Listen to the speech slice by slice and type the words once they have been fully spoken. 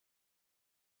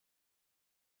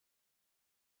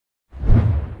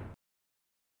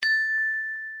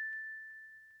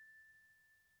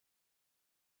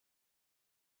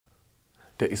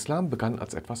Der Islam begann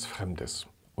als etwas Fremdes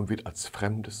und wird als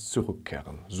Fremdes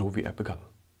zurückkehren, so wie er begann.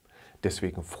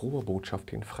 Deswegen frohe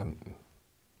Botschaft den Fremden.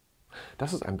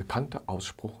 Das ist ein bekannter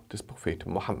Ausspruch des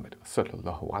Propheten Mohammed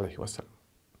sallallahu alaihi wasallam.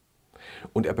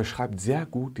 Und er beschreibt sehr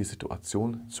gut die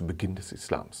Situation zu Beginn des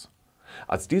Islams,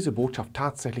 als diese Botschaft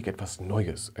tatsächlich etwas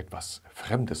Neues, etwas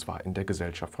Fremdes war in der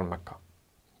Gesellschaft von Mekka.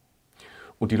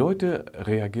 Und die Leute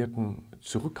reagierten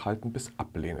zurückhaltend bis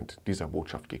ablehnend dieser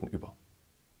Botschaft gegenüber.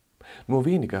 Nur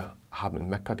wenige haben in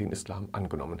Mekka den Islam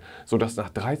angenommen, sodass nach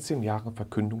 13 Jahren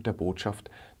Verkündung der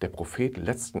Botschaft der Prophet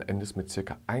letzten Endes mit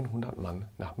ca. 100 Mann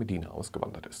nach Medina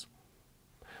ausgewandert ist.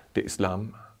 Der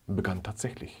Islam begann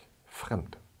tatsächlich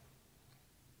fremd.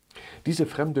 Diese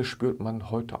Fremde spürt man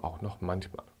heute auch noch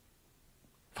manchmal.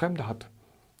 Fremde hat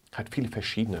viele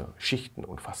verschiedene Schichten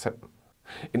und Facetten.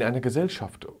 In einer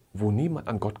Gesellschaft, wo niemand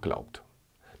an Gott glaubt,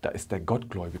 da ist der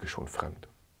Gottgläubige schon fremd.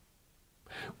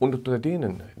 Und unter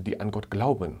denen, die an Gott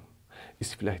glauben,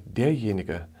 ist vielleicht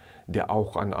derjenige, der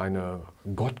auch an eine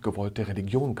gottgewollte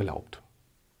Religion glaubt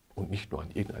und nicht nur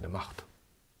an irgendeine Macht.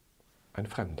 Ein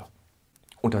Fremder.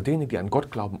 Unter denen, die an Gott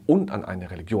glauben und an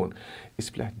eine Religion,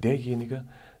 ist vielleicht derjenige,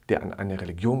 der an eine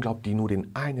Religion glaubt, die nur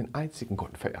den einen einzigen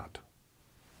Gott verehrt.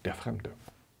 Der Fremde.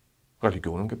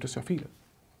 Religionen gibt es ja viele.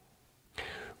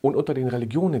 Und unter den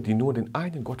Religionen, die nur den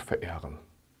einen Gott verehren,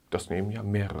 das nehmen ja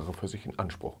mehrere für sich in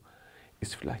Anspruch,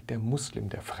 ist vielleicht der Muslim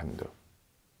der Fremde.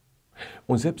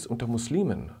 Und selbst unter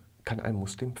Muslimen kann ein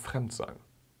Muslim fremd sein.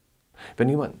 Wenn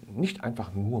jemand nicht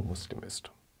einfach nur Muslim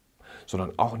ist,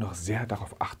 sondern auch noch sehr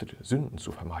darauf achtet, Sünden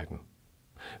zu vermeiden,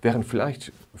 während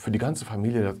vielleicht für die ganze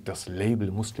Familie das Label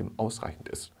Muslim ausreichend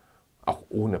ist, auch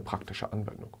ohne praktische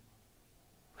Anwendung.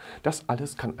 Das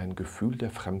alles kann ein Gefühl der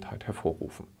Fremdheit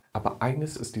hervorrufen. Aber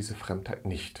eines ist diese Fremdheit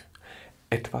nicht.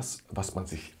 Etwas, was man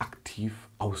sich aktiv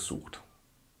aussucht.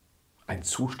 Ein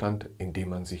Zustand, in dem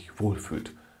man sich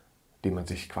wohlfühlt, den man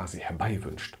sich quasi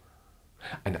herbeiwünscht.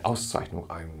 Eine Auszeichnung,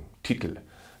 ein Titel,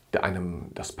 der einem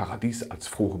das Paradies als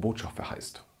frohe Botschaft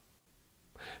verheißt.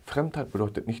 Fremdheit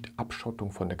bedeutet nicht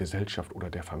Abschottung von der Gesellschaft oder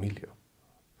der Familie.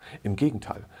 Im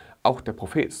Gegenteil, auch der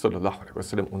Prophet sallallahu alaihi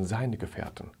wasallam und seine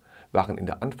Gefährten waren in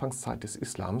der Anfangszeit des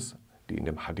Islams, die in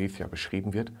dem Hadith ja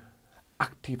beschrieben wird,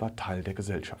 aktiver Teil der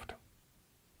Gesellschaft.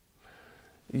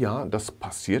 Ja, das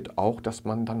passiert auch, dass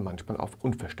man dann manchmal auf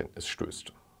Unverständnis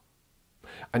stößt.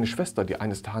 Eine Schwester, die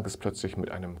eines Tages plötzlich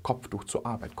mit einem Kopftuch zur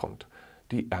Arbeit kommt,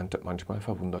 die erntet manchmal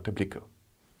verwunderte Blicke.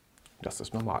 Das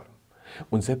ist normal.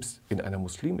 Und selbst in einer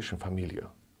muslimischen Familie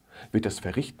wird das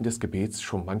Verrichten des Gebets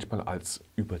schon manchmal als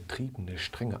übertriebene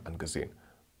Strenge angesehen,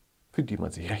 für die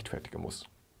man sich rechtfertigen muss.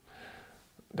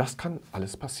 Das kann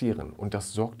alles passieren und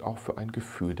das sorgt auch für ein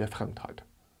Gefühl der Fremdheit.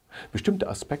 Bestimmte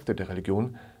Aspekte der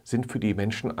Religion sind für die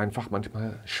Menschen einfach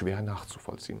manchmal schwer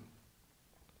nachzuvollziehen.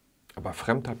 Aber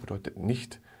Fremdheit bedeutet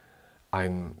nicht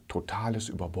ein totales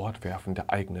Überbordwerfen der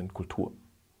eigenen Kultur.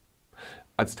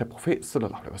 Als der Prophet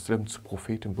sallallahu alaihi wasallam zu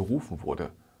Propheten berufen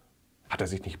wurde, hat er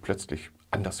sich nicht plötzlich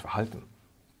anders verhalten,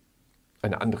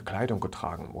 eine andere Kleidung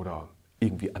getragen oder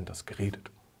irgendwie anders geredet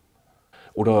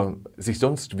oder sich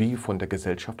sonst wie von der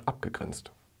Gesellschaft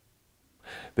abgegrenzt.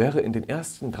 Wäre in den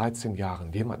ersten 13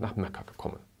 Jahren jemand nach Mekka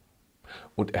gekommen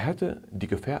und er hätte die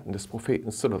Gefährten des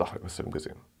Propheten sallallahu alaihi wasallam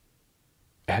gesehen,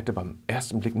 er hätte beim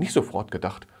ersten Blick nicht sofort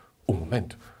gedacht, oh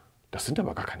Moment, das sind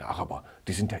aber gar keine Araber,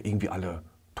 die sind ja irgendwie alle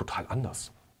total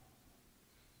anders.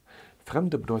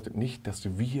 Fremde bedeutet nicht,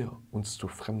 dass wir uns zu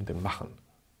Fremde machen,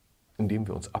 indem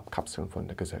wir uns abkapseln von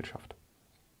der Gesellschaft.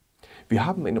 Wir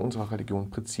haben in unserer Religion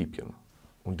Prinzipien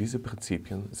und diese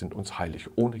Prinzipien sind uns heilig,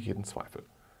 ohne jeden Zweifel.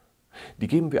 Die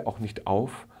geben wir auch nicht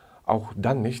auf, auch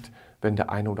dann nicht, wenn der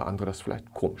eine oder andere das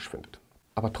vielleicht komisch findet.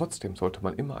 Aber trotzdem sollte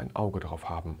man immer ein Auge darauf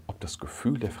haben, ob das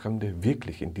Gefühl der Fremde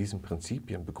wirklich in diesen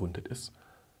Prinzipien begründet ist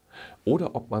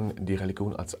oder ob man die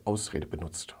Religion als Ausrede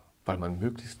benutzt, weil man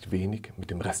möglichst wenig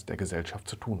mit dem Rest der Gesellschaft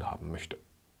zu tun haben möchte.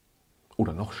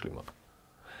 Oder noch schlimmer,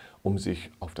 um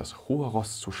sich auf das hohe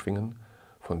Ross zu schwingen,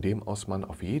 von dem aus man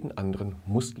auf jeden anderen,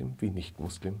 Muslim wie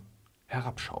Nicht-Muslim,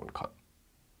 herabschauen kann.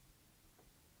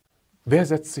 Wer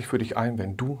setzt sich für dich ein,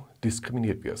 wenn du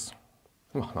diskriminiert wirst?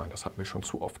 Ach nein, das hatten wir schon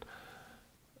zu oft.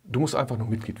 Du musst einfach nur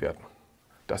Mitglied werden.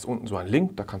 Da ist unten so ein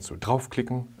Link, da kannst du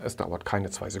draufklicken. Es dauert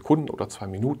keine 2 Sekunden oder 2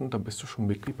 Minuten, dann bist du schon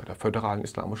Mitglied bei der Föderalen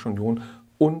Islamischen Union.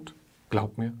 Und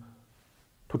glaub mir,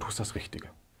 du tust das Richtige.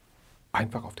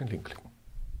 Einfach auf den Link klicken.